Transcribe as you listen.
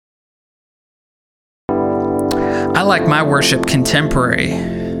I like my worship contemporary,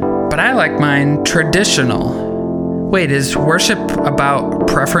 but I like mine traditional. Wait, is worship about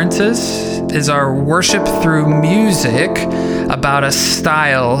preferences? Is our worship through music about a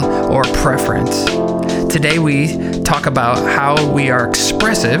style or preference? Today we talk about how we are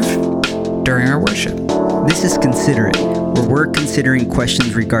expressive during our worship. This is Consider It, where we're considering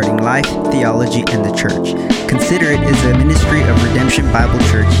questions regarding life, theology, and the church. Consider It is a ministry of Redemption Bible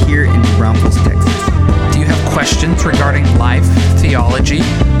Church here in New Braunfels, Texas. Do you have questions regarding life, theology,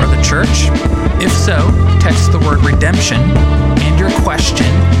 or the church? If so, text the word redemption and your question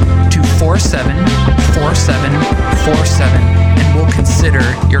to 474747 and we'll consider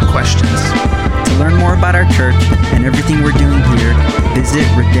your questions. To learn more about our church and everything we're doing here, visit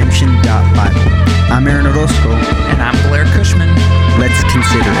redemption.bible. I'm Aaron Orozco. And I'm Blair Cushman. Let's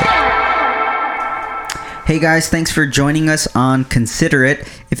consider it. Hey guys, thanks for joining us on Consider It.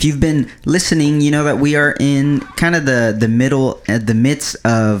 If you've been listening, you know that we are in kind of the midst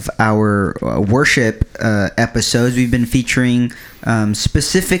of our worship episodes. We've been featuring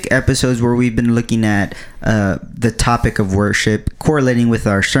specific episodes where we've been looking at the topic of worship, correlating with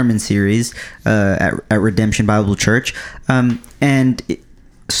our sermon series at Redemption Bible Church.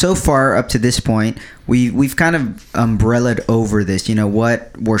 So far up to this point, we've kind of umbrellaed over this, you know,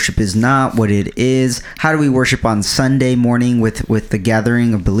 what worship is not, what it is, how do we worship on Sunday morning with the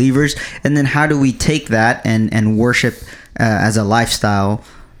gathering of believers, and then how do we take that and worship as a lifestyle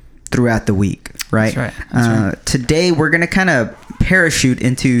throughout the week, right? That's right. Today we're going to kind of parachute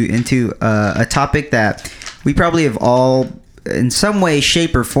into a topic that we probably have all in some way,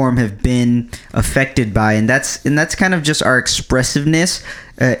 shape, or form have been affected by, and that's kind of just our expressiveness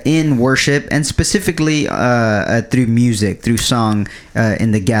in worship, and specifically through music, through song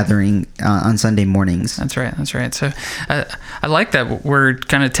in the gathering on Sunday mornings. That's right. So I like that we're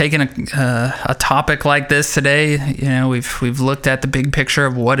kind of taking a topic like this today. You know, we've looked at the big picture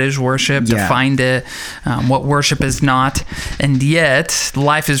of what is worship, defined it, what worship is not, and yet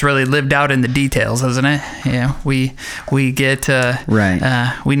life is really lived out in the details, isn't it? You know, we get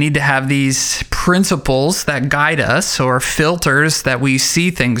we need to have these principles that guide us, or filters that we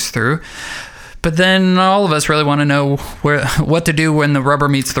see things through. But then all of us really want to know what to do when the rubber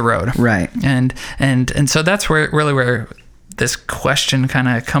meets the road. Right. And so that's where this question kind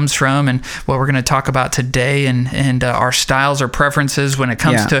of comes from, and what we're going to talk about today, and our styles or preferences when it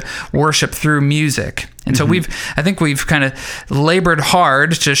comes to worship through music. And so I think we've kind of labored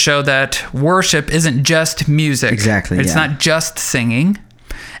hard to show that worship isn't just music. Exactly. It's not just singing.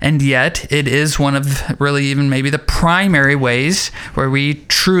 And yet, it is one of really even maybe the primary ways where we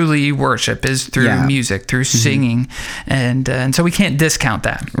truly worship is through music, through singing. And so we can't discount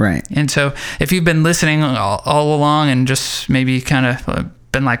that. Right. And so if you've been listening all along and just maybe kind of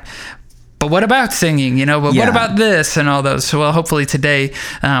been like, but what about singing? You know, but what about this and all those? So, well, hopefully today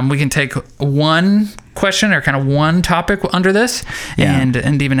we can take one question or kind of one topic under this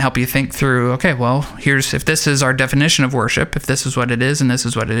and even help you think through, okay, well, if this is our definition of worship, if this is what it is and this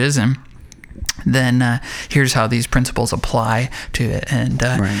is what it isn't, then here's how these principles apply to it. And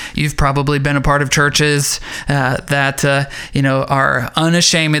you've probably been a part of churches that are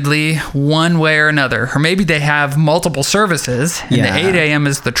unashamedly one way or another, or maybe they have multiple services, and the 8 a.m.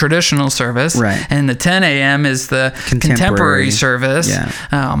 is the traditional service, and the 10 a.m. is the contemporary service,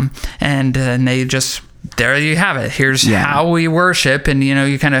 and they just, there you have it. Here's how we worship, and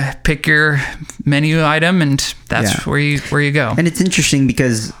you kind of pick your menu item, and that's where you go. And it's interesting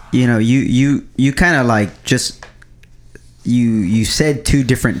because you kind of like just you said two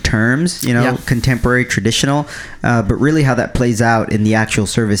different terms, contemporary, traditional, but really how that plays out in the actual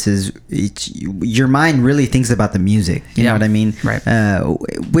services, your mind really thinks about the music. You know what I mean? Right.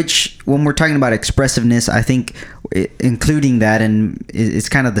 Which, when we're talking about expressiveness, I think including that, and it's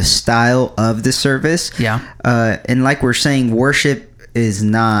kind of the style of the service. And like we're saying, worship is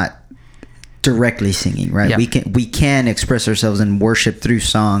not directly singing, right? We can express ourselves in worship through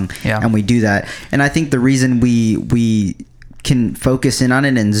song, and we do that. And I think the reason we can focus in on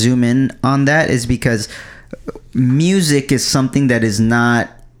it and zoom in on that is because music is something that is not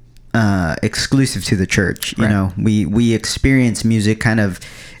exclusive to the church. You know, we experience music kind of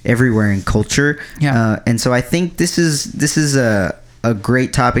everywhere in culture, and so I think this is a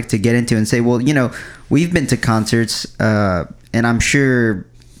great topic to get into and say, well, we've been to concerts, and I'm sure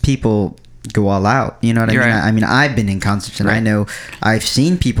people go all out. You know what I mean? I mean, I've been in concerts, and I know I've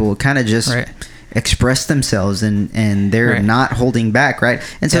seen people kind of just express themselves, and they're not holding back, right?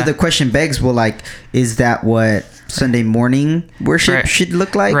 And so the question begs, well, like, is that what Sunday morning worship should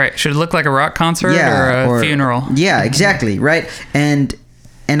look like? Right. Should it look like a rock concert or a funeral? Yeah, exactly. Right. And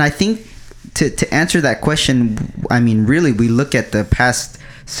I think to answer that question, I mean, really, we look at the past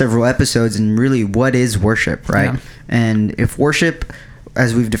several episodes and really, what is worship, right? Yeah. And if worship,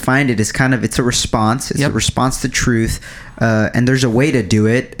 as we've defined it, is kind of, it's a response. It's a response to truth. And there's a way to do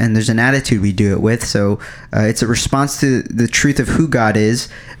it, and there's an attitude we do it with. So it's a response to the truth of who God is.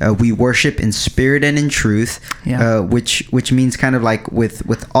 We worship in spirit and in truth, which means kind of like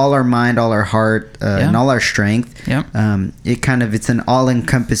with all our mind, all our heart, and all our strength. It's an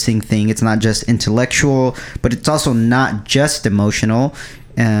all-encompassing thing. It's not just intellectual, but it's also not just emotional.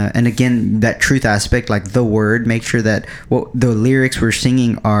 And again, that truth aspect, like the word, make sure that the lyrics we're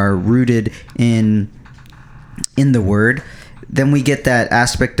singing are rooted in the word. Then we get that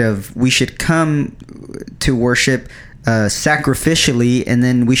aspect of, we should come to worship sacrificially, and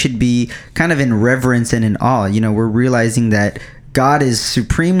then we should be kind of in reverence and in awe. We're realizing that God is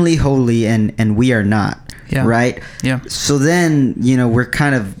supremely holy and we are not. Right? Yeah. So then,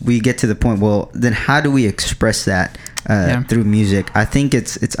 we get to the point, well, then how do we express that through music? I think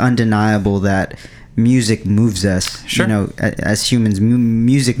it's undeniable that music moves us. Sure. As humans,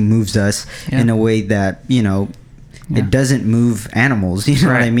 music moves us in a way that, it doesn't move animals. You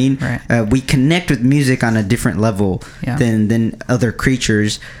know what I mean? Right. We connect with music on a different level than other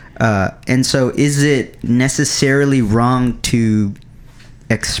creatures. And so is it necessarily wrong to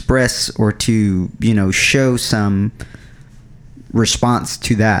express or to show some response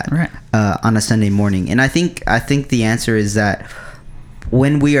to that on a Sunday morning? And I think the answer is that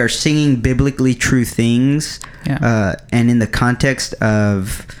when we are singing biblically true things, and in the context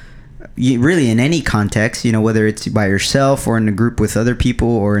of, really in any context, whether it's by yourself or in a group with other people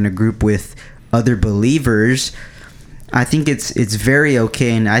or in a group with other believers, I think it's very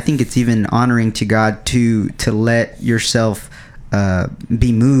okay, and I think it's even honoring to God to let yourself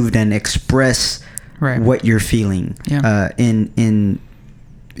be moved and express what you're feeling in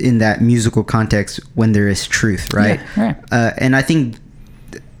that musical context when there is truth, right? And I think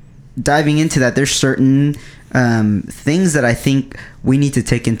diving into that, there's certain things that I think we need to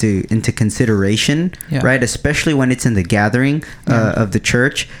take into consideration, right? Especially when it's in the gathering of the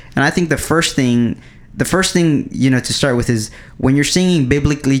church. And I think the first thing to start with is, when you're singing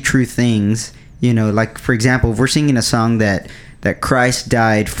biblically true things, like, for example, if we're singing a song that Christ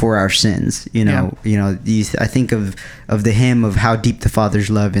died for our sins, I think of the hymn of How Deep the Father's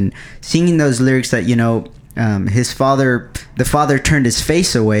Love, and singing those lyrics that, the Father turned his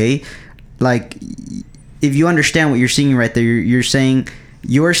face away. Like, if you understand what you're singing right there, you're saying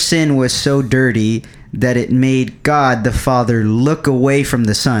your sin was so dirty that it made God the Father look away from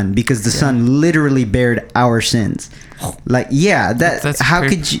the Son, because the Son literally bared our sins. Like, that's how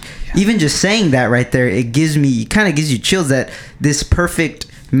could you, even just saying that right there, it kind of gives you chills that this perfect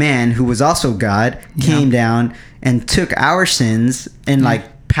man who was also God came down and took our sins, and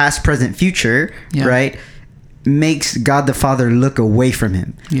like past, present, future, right, makes God the Father look away from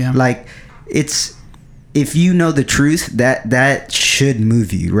him. Like, it's, if you know the truth, that should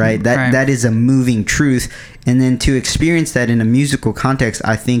move you, right? That is a moving truth. And then to experience that in a musical context,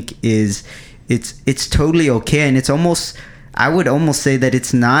 I think it's totally okay. And it's almost, I would almost say that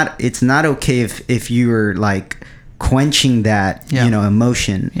it's not okay if you're like quenching that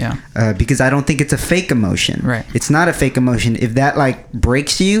emotion, because I don't think it's a fake emotion. It's not a fake emotion. If that like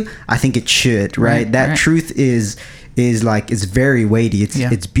breaks you, I think it should, right? That truth is like, it's very weighty.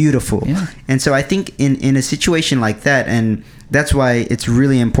 It's beautiful. And so I think in a situation like that, and that's why it's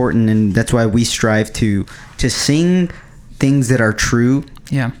really important, and that's why we strive to sing things that are true.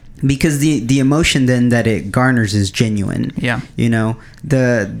 Because the emotion then that it garners is genuine.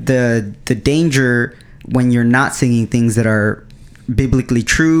 The danger when you're not singing things that are biblically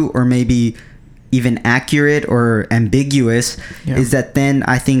true, or maybe even accurate or ambiguous, is that then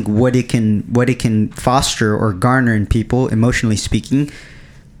I think what it can foster or garner in people, emotionally speaking,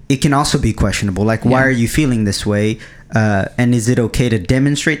 it can also be questionable. Like, why are you feeling this way? And is it okay to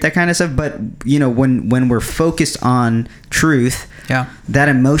demonstrate that kind of stuff? But when we're focused on truth, that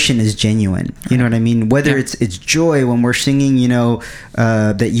emotion is genuine. You know what I mean? Whether it's joy when we're singing,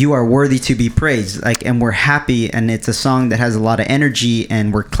 that you are worthy to be praised, like, and we're happy, and it's a song that has a lot of energy,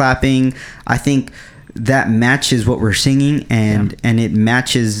 and we're clapping. I think that matches what we're singing, and it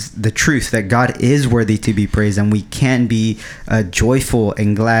matches the truth that God is worthy to be praised, and we can be joyful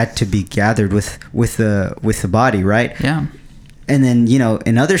and glad to be gathered with the body, right? And then,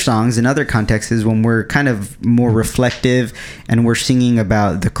 in other songs, in other contexts, when we're kind of more reflective and we're singing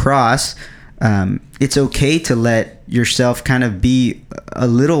about the cross, it's okay to let yourself kind of be a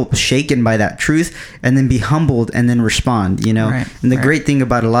little shaken by that truth, and then be humbled, and then respond, you know. Right, and the great thing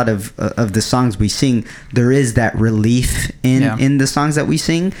about a lot of the songs we sing, there is that relief in the songs that we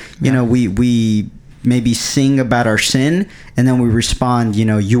sing. You know, we maybe sing about our sin, and then we respond, you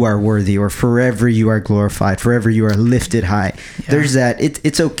know, you are worthy, or forever you are glorified, forever you are lifted high. There's that.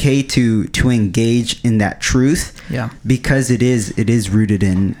 It's okay to engage in that truth, because it is rooted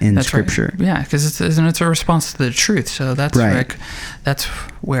in Scripture. Right. Yeah, because it's a response to the truth. So that's that's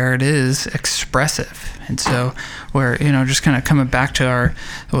where it is expressive. And so where, you know, just kind of coming back to our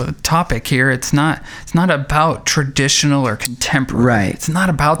topic here, it's not about traditional or contemporary. Right. It's not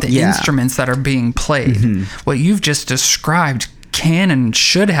about the instruments that are being played. Mm-hmm. What you've just described can and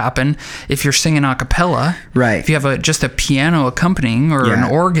should happen if you're singing a cappella. Right. If you have just a piano accompanying, or an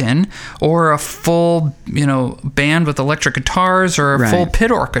organ, or a full, you know, band with electric guitars, or a full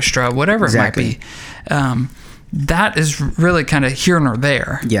pit orchestra, whatever it might be. That is really kind of here nor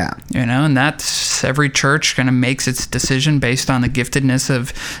there. Yeah. You know, and that's every church kind of makes its decision based on the giftedness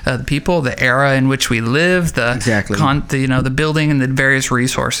of the people, the era in which we live, the building, and the various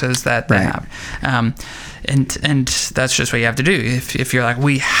resources that they have. And that's just what you have to do. If you're like,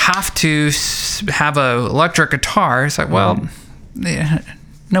 we have to have a electric guitar, it's like, well,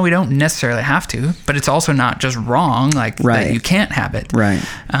 no, we don't necessarily have to, but it's also not just wrong, like that you can't have it. Right.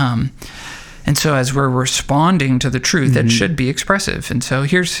 And so as we're responding to the truth, it should be expressive. And so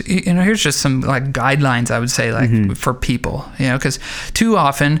here's just some like guidelines, I would say, like for people, you know, because too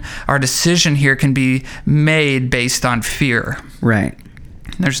often our decision here can be made based on fear. Right.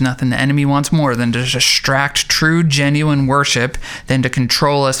 There's nothing the enemy wants more than to distract true, genuine worship than to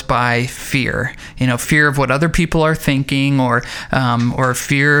control us by fear. You know, fear of what other people are thinking, or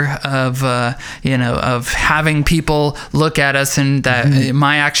fear of of having people look at us and that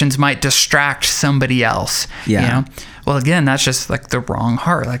my actions might distract somebody else. Yeah. You know? Well, again, that's just like the wrong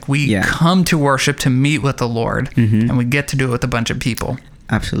heart. Like we come to worship to meet with the Lord, and we get to do it with a bunch of people.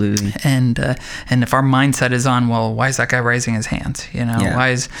 Absolutely. And if our mindset is on, well, why is that guy raising his hands? You know,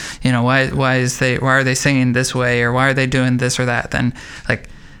 why are they singing this way, or why are they doing this or that? Then, like,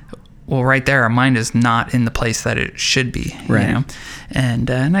 well, right there, our mind is not in the place that it should be. Right. You know?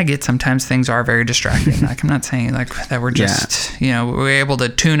 And I get sometimes things are very distracting. Like, I'm not saying like that we're just we're able to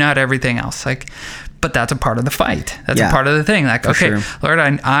tune out everything else. Like, but that's a part of the fight. That's a part of the thing. Like, okay, Lord,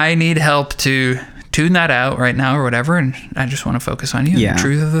 I need help to tune that out right now or whatever, and I just want to focus on you, the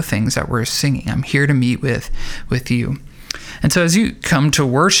truth of the things that we're singing. I'm here to meet with you. And so as you come to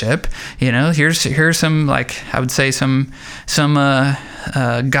worship, you know, here's some, like, I would say some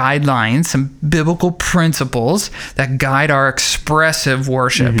guidelines, some biblical principles that guide our expressive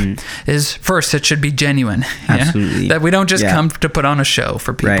worship. Is first, it should be genuine. Absolutely. That we don't just come to put on a show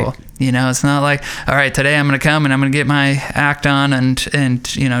for people. Right. You know, it's not like, all right, today I'm going to come and I'm going to get my act on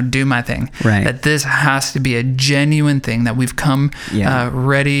and you know, do my thing. Right. That this has to be a genuine thing, that we've come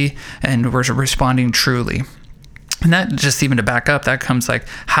ready and we're responding truly. And that, just even to back up, that comes like,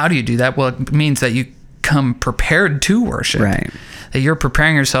 how do you do that? Well, it means that you come prepared to worship. Right. That you're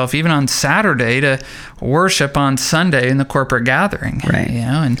preparing yourself even on Saturday to worship on Sunday in the corporate gathering. Right. You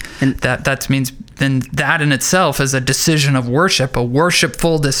know, and that means then that in itself is a decision of worship, a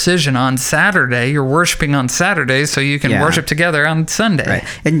worshipful decision on Saturday. You're worshiping on Saturday so you can worship together on Sunday. Right.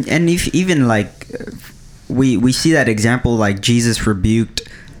 And if even like we see that example, like Jesus rebuked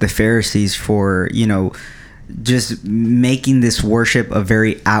the Pharisees for, you know, just making this worship a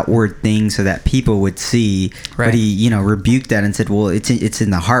very outward thing so that people would see. Right. But he, you know, rebuked that and said, well, it's in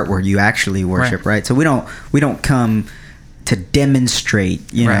the heart where you actually worship, right? So we don't come to demonstrate,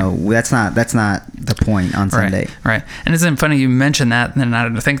 you know, that's not the point on Sunday. Right. And isn't it funny you mentioned that? And I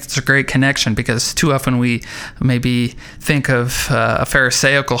think it's a great connection, because too often we maybe think of a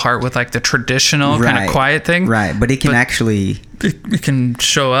Pharisaical heart with like the traditional kind of quiet thing. Right. But it can actually... It can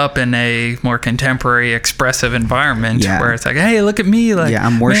show up in a more contemporary, expressive environment where it's like, hey, look at me. Like,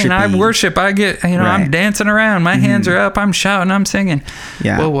 I'm worshiping. Man, I worship. I get, you know, I'm dancing around. My hands are up. I'm shouting. I'm singing.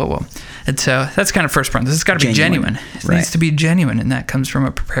 Yeah. Whoa. And so that's kind of first point. This has got to be genuine. It needs to be genuine, and that comes from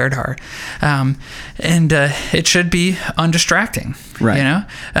a prepared heart. And it should be undistracting. Right. You know,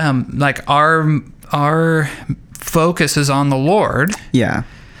 like our focus is on the Lord. Yeah.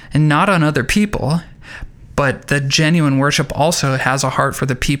 And not on other people. But the genuine worship also has a heart for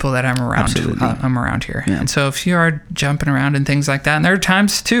the people that I'm around. I'm around here. Yeah. And so if you are jumping around and things like that, and there are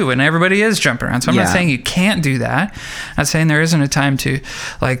times too when everybody is jumping around. So I'm not saying you can't do that. I'm saying there isn't a time to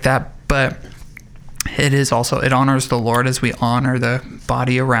like that. But it is also, it honors the Lord as we honor the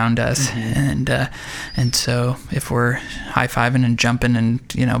body around us. And so if we're high-fiving and jumping and,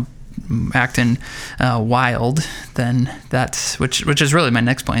 you know, acting wild, then that's which is really my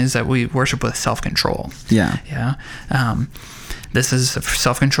next point, is that we worship with self-control. Yeah. This is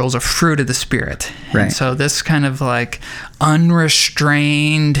self-control is a fruit of the Spirit. Right. And so this kind of like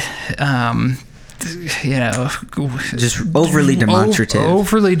unrestrained, just overly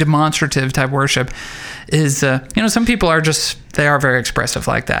demonstrative type worship is, some people are they are very expressive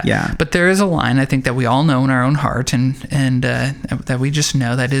like that. Yeah. But there is a line, I think, that we all know in our own heart, and that we just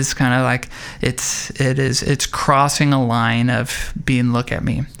know that is kind of like it's crossing a line of being, look at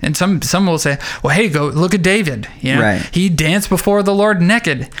me. And some will say, well, hey, go look at David. Right. He danced before the Lord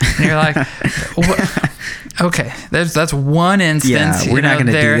naked. And you're like, what? Okay, that's one instance. Yeah, we're not going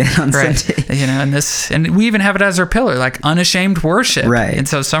to do that on Sunday. And we even have it as our pillar, like unashamed worship. Right. And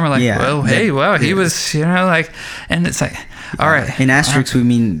so some are like, he was, and it's like, all right. In asterisks, we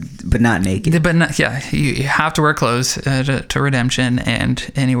mean, but not naked. But not, you have to wear clothes to redemption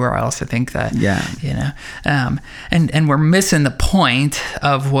and anywhere else. I think that, and we're missing the point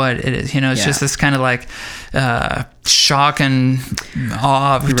of what it is. It's just this kind of like shock and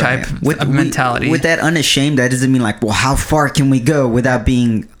awe type of mentality. With that unashamed, that doesn't mean like, well, how far can we go without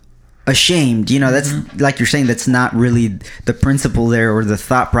being ashamed? That's like you're saying, that's not really the principle there or the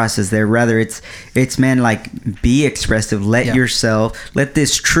thought process there. Rather, it's man, like, be expressive. Let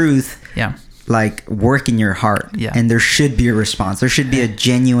this truth like work in your heart, and there should be a response. There should be a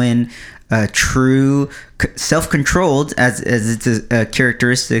genuine, true, self-controlled, as it's a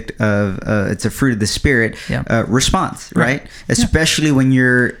characteristic of it's a fruit of the Spirit, response, right? Especially when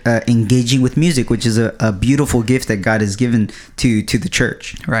you're engaging with music, which is a beautiful gift that God has given to the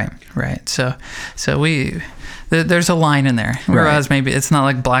church. Right. So there's a line in there. Whereas maybe it's not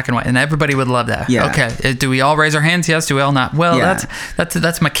like black and white, and everybody would love that. Yeah. Okay. Do we all raise our hands? Yes. Do we all not? Well,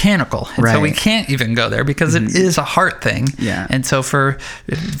 that's mechanical. And so we can't even go there because it is a heart thing. Yeah. And so for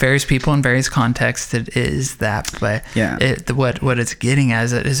various people in various contexts, it is that. But what it's getting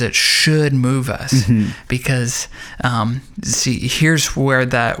at is it should move us because, see, here's where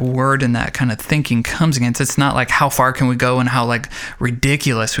that word and that kind of thinking comes against. It's not like how far can we go and how like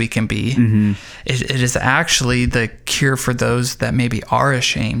ridiculous we can be. It is actually the cure for those that maybe are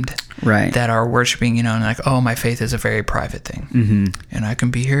ashamed, that are worshiping, and like, oh, my faith is a very private thing, and I can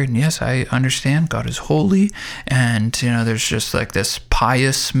be here, and yes, I understand God is holy, and there's just like this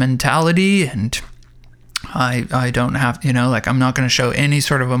pious mentality, and I don't have, like, I'm not going to show any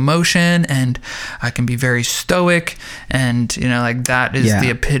sort of emotion, and I can be very stoic, and like that is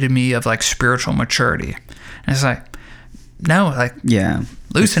the epitome of like spiritual maturity. And it's like, no, like,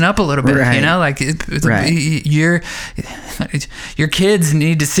 loosen up a little bit, like your kids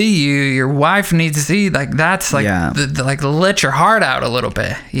need to see you, your wife needs to see, like, that's like, like, let your heart out a little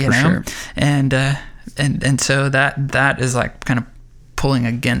bit, For sure. and so that is like kind of pulling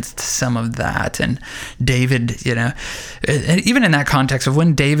against some of that. And David, even in that context of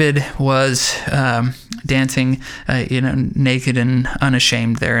when David was dancing, naked and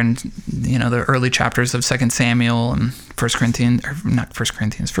unashamed there, and the early chapters of 2 Samuel and 1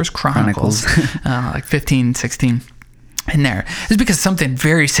 Chronicles, like 15, 16. In there is because something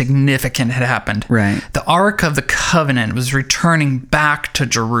very significant had happened. Right. The Ark of the Covenant was returning back to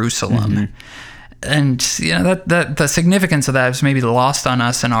Jerusalem. And that the significance of that is maybe lost on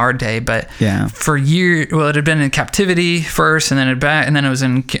us in our day, but for years, it had been in captivity first, and then it was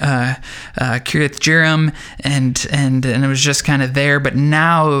in Kiriath Jearim, and it was just kind of there. But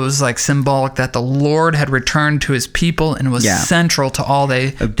now it was like symbolic that the Lord had returned to His people and was central to all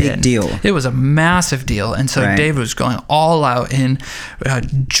they did. A big deal. It was a massive deal, and so David was going all out in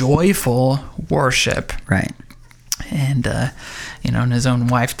joyful worship. Right. And and his own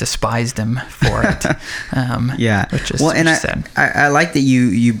wife despised him for it. Which is sad. I like that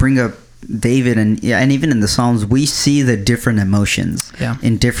you bring up David, and even in the Psalms we see the different emotions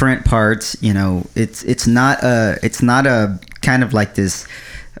in different parts. It's not a kind of like this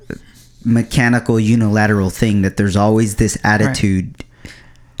mechanical unilateral thing, that there's always this attitude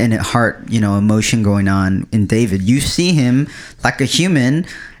and heart, emotion going on in David. You see him like a human.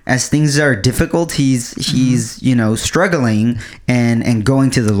 As things are difficult, he's struggling and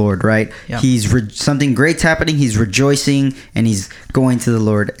going to the Lord, right? Yep. Something great's happening, he's rejoicing, and he's going to the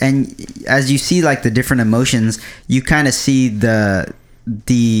Lord. And as you see like the different emotions, you kind of see the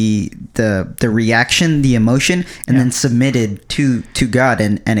reaction, the emotion, and then submitted to God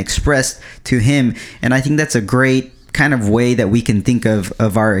and expressed to Him. And I think that's a great kind of way that we can think of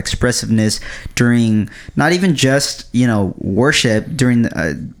our expressiveness during not even just worship, during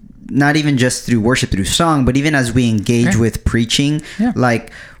not even just through worship through song, but even as we engage with preaching.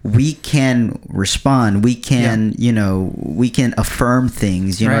 Like we can respond. We can, we can affirm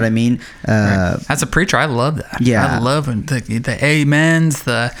things. You know what I mean? As a preacher, I love that. Yeah. I love the amens,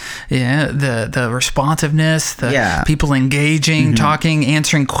 the responsiveness, the people engaging, talking,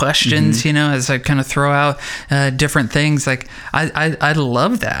 answering questions, as I kind of throw out different things. Like I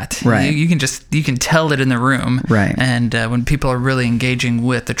love that. Right. You can tell it in the room. Right. And when people are really engaging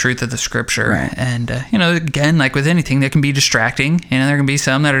with the truth of the scripture. Right. And, again, like with anything, that can be distracting. There can be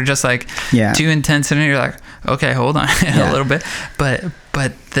some that are just like too intense, and you're like, okay, hold on a little bit. But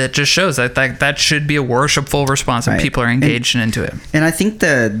that just shows that should be a worshipful response, and people are engaged into it. And I think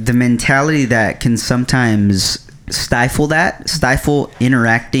the mentality that can sometimes stifle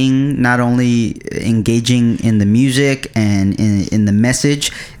interacting, not only engaging in the music and in the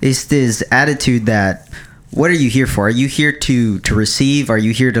message, is this attitude that, what are you here for? Are you here to receive? Are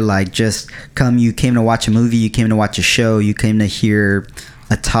you here to like just come? You came to watch a movie, you came to watch a show, you came to hear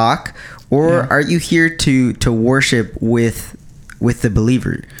a talk, or are you here to worship with the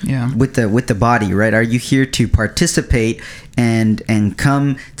believer, with the body, right? Are you here to participate and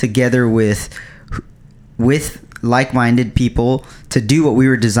come together with like-minded people to do what we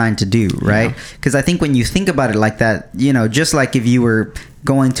were designed to do, right? Because I think when you think about it like that, just like if you were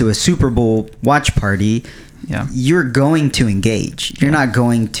going to a Super Bowl watch party, you're going to engage. You're not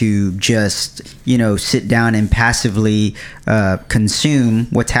going to just, sit down and passively consume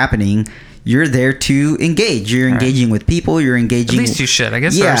what's happening. You're there to engage. You're engaging with people. You're engaging. At least you should. I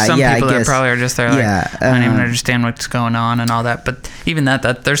guess there are some people that probably are just there like, I don't even understand what's going on and all that. But even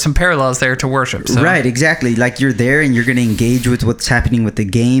that there's some parallels there to worship. So. Right, exactly. Like you're there and you're going to engage with what's happening with the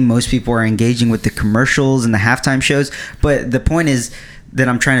game. Most people are engaging with the commercials and the halftime shows. But the point is that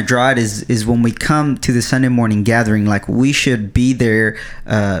I'm trying to draw out is when we come to the Sunday morning gathering, like we should be there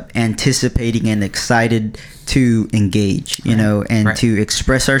anticipating and excited to engage, and to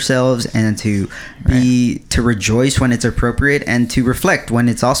express ourselves and to to rejoice when it's appropriate and to reflect when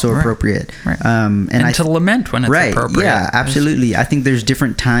it's also appropriate. Right. And to lament when it's appropriate. Yeah, absolutely. I think there's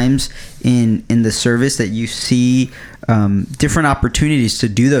different times in the service that you see different opportunities to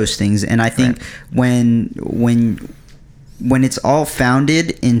do those things. And I think when it's all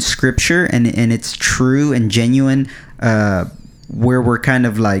founded in scripture and it's true and genuine, where we're kind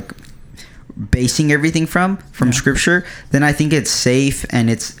of like basing everything from scripture, then I think it's safe and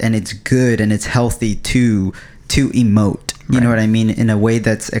it's good and it's healthy to emote. You know what I mean? In a way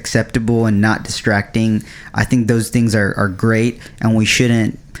that's acceptable and not distracting. I think those things are great, and we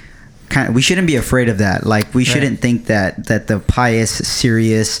shouldn't be afraid of that. Like we shouldn't think that the pious,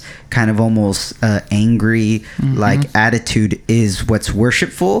 serious, kind of almost angry like attitude is what's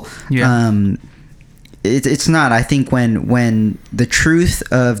worshipful. It's not. I think when the truth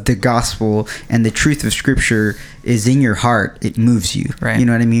of the gospel and the truth of scripture is in your heart, it moves you. Right. You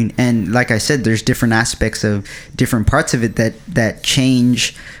know what I mean? And like I said, there's different aspects of different parts of it that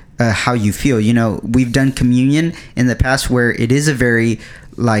change how you feel. We've done communion in the past where it is a very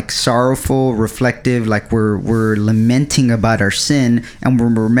like sorrowful, reflective, like we're lamenting about our sin and we're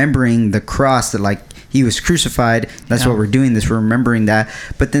remembering the cross, that like he was crucified. That's what we're doing this. We're remembering that.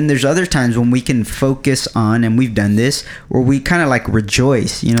 But then there's other times when we can focus on, and we've done this, where we kind of like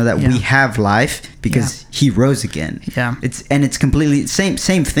rejoice, that we have life because he rose again. Yeah. It's completely same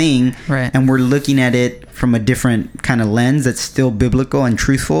thing. Right. And we're looking at it from a different kind of lens that's still biblical and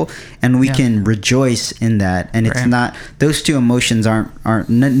truthful, and we can rejoice in that. And it's not, those two emotions aren't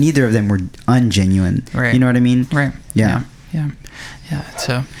neither of them were ungenuine. Right. You know what I mean? Right. Yeah.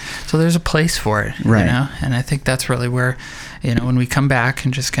 So there's a place for it, right? And I think that's really where, when we come back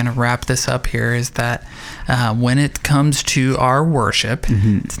and just kind of wrap this up here, is that when it comes to our worship,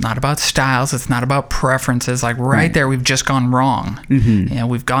 it's not about styles, it's not about preferences. Like there, we've just gone wrong.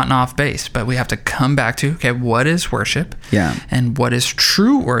 We've gotten off base, but we have to come back to, okay, what is worship? Yeah. And what is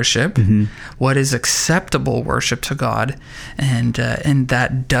true worship? What is acceptable worship to God? And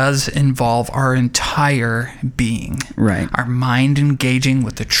that does involve our entire being. Right. Our mind engaging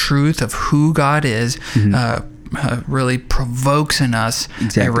with the truth of who God is, really provokes in us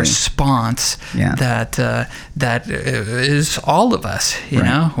a response that is all of us, you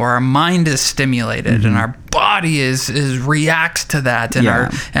know, where our mind is stimulated and our body is reacts to that, and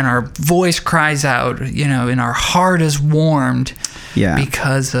our voice cries out, and our heart is warmed.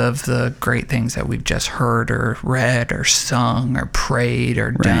 because of the great things that we've just heard or read or sung or prayed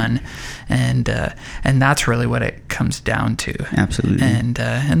or done. And that's really what it comes down to. Absolutely. And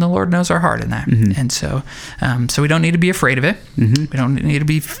the Lord knows our heart in that. And so we don't need to be afraid of it. We don't need to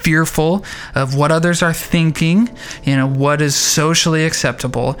be fearful of what others are thinking, what is socially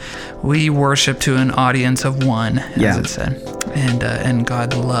acceptable. We worship to an audience of one, as it said. And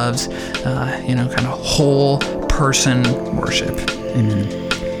God loves, kind of whole person worship. Amen.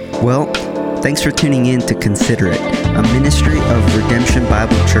 Well, thanks for tuning in to Consider It, a ministry of Redemption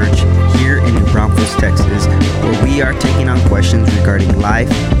Bible Church here in New Braunfels, Texas, where we are taking on questions regarding life,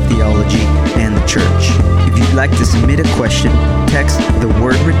 theology, and the church. If you'd like to submit a question, text the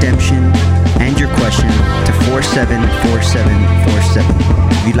word redemption and your question to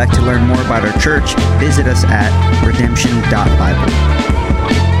 474747. If you'd like to learn more about our church, visit us at redemption.bible.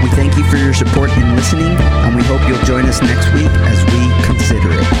 We thank you for your support in listening, and we hope you'll join us next week as we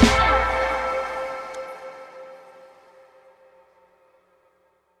consider it.